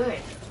said good.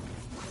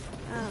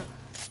 Oh.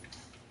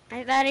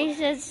 I thought he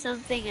said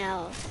something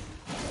else.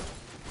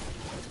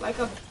 Like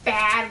a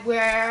bad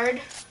word.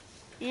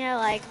 Yeah,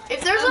 like...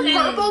 If there's a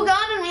purple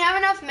gun and we have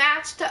enough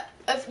mats to...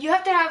 If you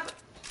have to have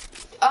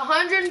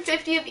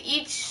 150 of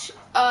each,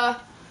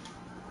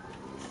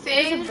 thing.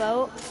 There's a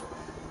boat.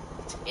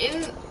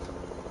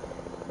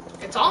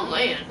 It's on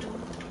land.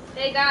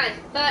 Hey guys,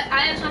 but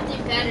I have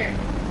something better.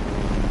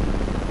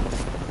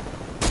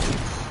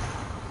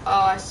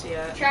 Oh, I see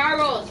it.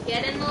 Charles,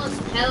 get in the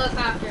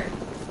helicopter.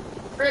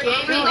 For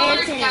Gaming our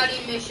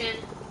scouting mission.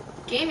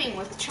 Gaming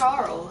with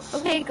Charles.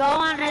 Okay, go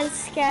on a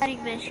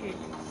scouting mission.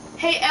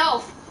 Hey,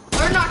 Elf,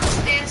 learn not to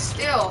stand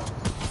still.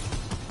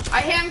 I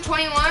hit him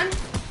 21.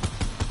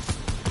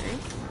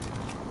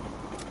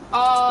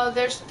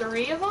 There's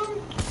 3 of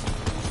them?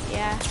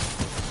 Yeah.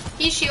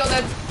 He's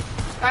shielded.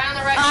 Guy on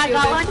the right I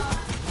shielded. got one.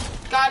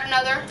 Got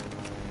another.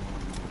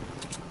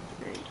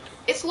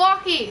 It's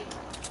Lockie.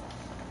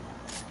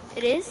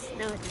 It is?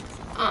 No, it isn't.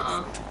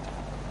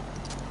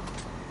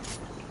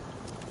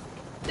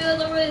 Feel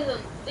the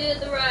rhythm, feel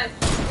the rush.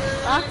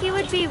 Lucky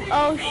would be...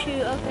 Oh,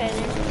 shoot. Okay,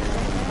 there's another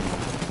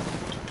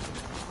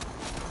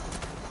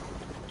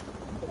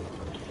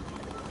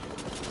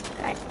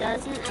guy. That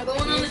doesn't... I'm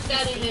going on a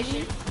scouting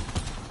mission.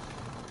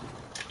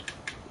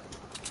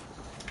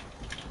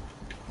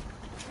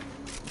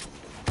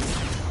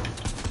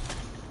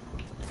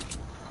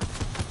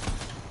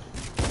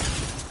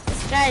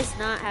 This guy's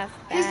not half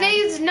bad. His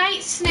name's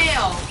Night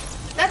Snail.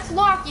 That's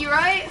Lockie,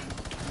 right?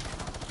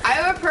 I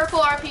have a purple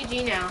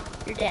RPG now.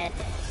 You're dead.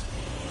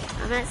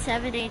 I'm at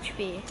 7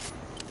 HP.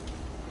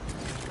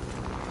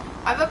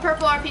 I have a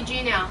purple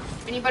RPG now.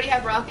 Anybody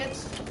have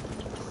rockets?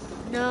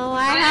 No,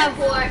 I have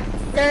 4. I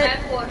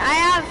have 4. I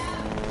have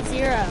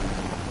 0.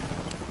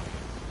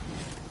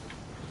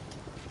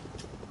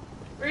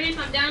 Reef,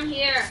 I'm down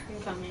here.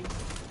 I'm coming.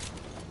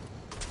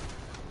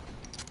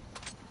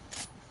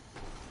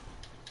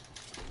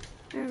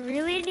 I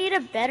really need a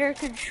better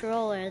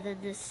controller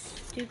than this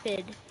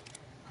stupid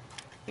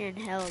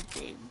handheld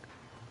thing.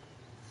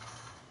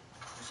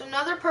 There's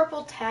another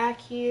purple tack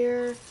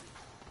here.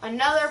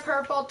 Another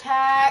purple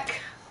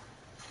tack.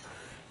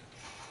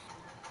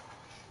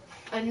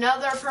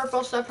 Another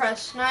purple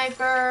suppressed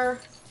sniper.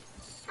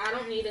 I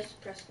don't need a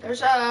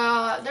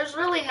suppressor. There's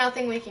really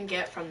nothing we can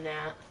get from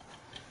that.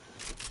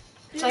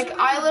 It's like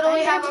I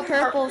literally have a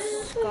purple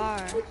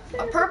scar.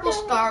 A purple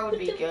scar would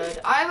be good.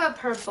 I have a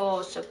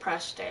purple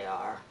suppressed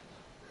AR.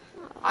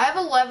 I have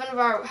 11 of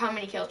our. How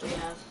many kills do we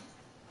have?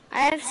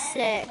 I have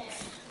 6.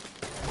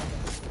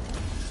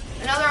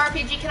 Another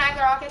RPG. Can I have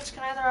the rockets?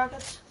 Can I have the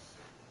rockets?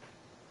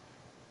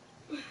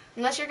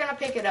 Unless you're gonna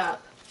pick it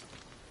up.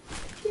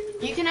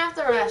 You can have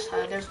the rest,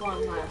 Hud. There's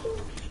one left.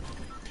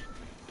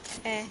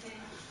 Okay.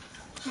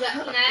 Can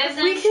I have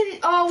them? We can.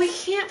 Oh, we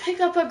can't pick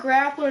up a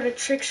grappler to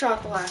trick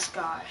shot the last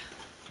guy.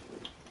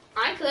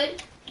 I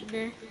could.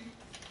 Nah.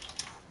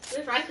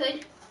 If I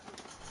could.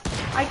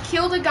 I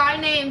killed a guy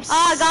named.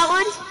 Oh, I got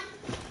one.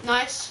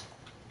 Nice.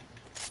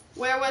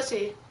 Where was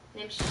he?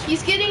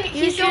 He's getting.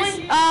 He's Just,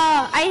 going.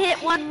 I hit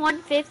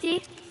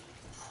 150.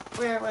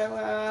 Where?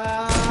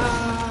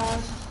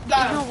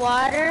 In the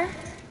water.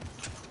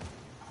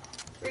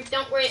 Rick,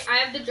 don't worry. I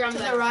have the drum To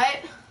gun. the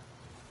right.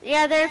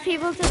 Yeah, there are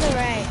people to the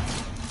right.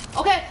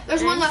 Okay,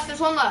 there's one left. There's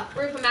one left.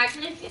 Ruth,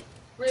 imagine if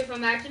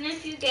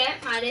you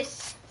get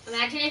Midas.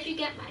 Imagine if you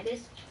get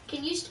Midas.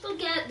 Can you still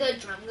get the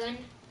drum gun?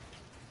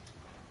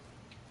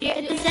 Yeah,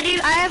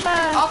 I have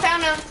a. Oh,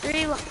 found him.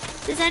 3.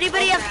 Does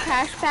anybody have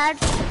crash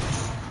pads?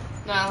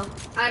 No.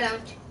 I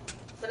don't.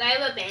 But I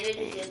have a bandage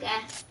to do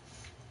that.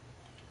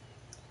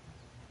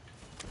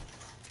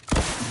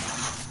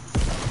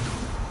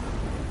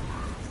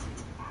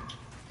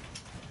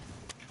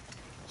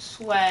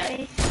 Sweat.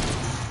 Okay.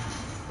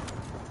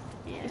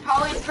 He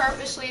probably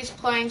purposely is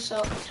playing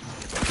solo.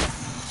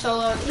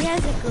 He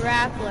has a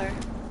grappler.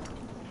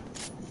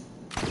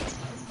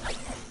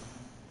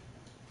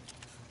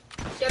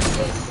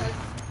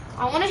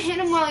 I want to hit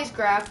him while he's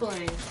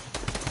grappling.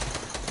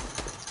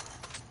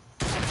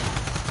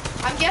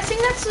 I'm guessing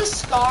that's the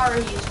scar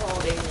he's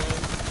holding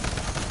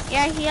in.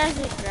 Yeah, he has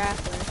a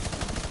grappler.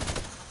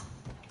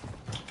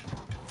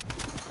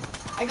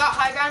 I got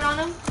high ground on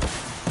him.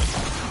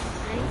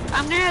 Nice.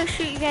 I'm gonna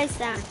shoot you guys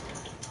down.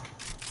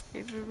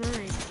 Never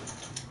mind.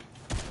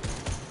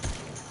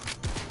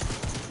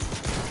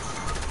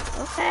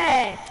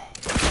 Okay.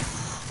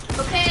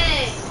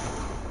 Okay.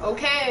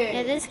 Okay.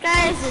 Yeah, this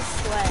guy is a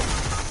sweat.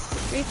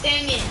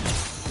 Dang it.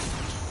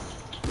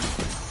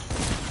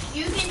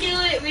 You can do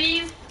it,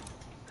 Reeve.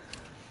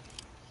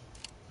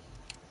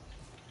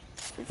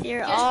 With your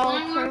Just all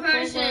one more purple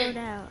person. load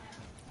out.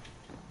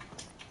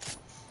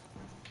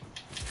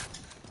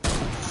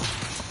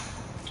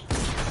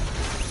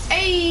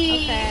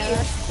 Hey. Okay,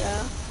 let's go.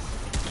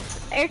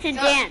 Air can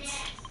dance.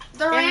 The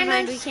Never random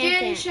mind, we can't skin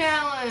dance.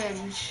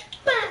 challenge.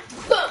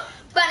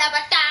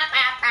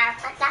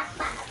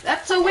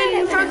 That's a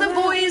win for the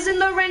boys in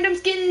the random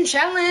skin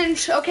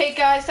challenge. Okay,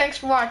 guys, thanks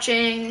for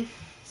watching.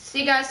 See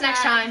you guys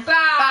next time.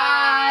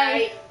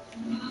 Bye.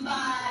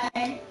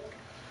 Bye.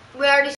 We already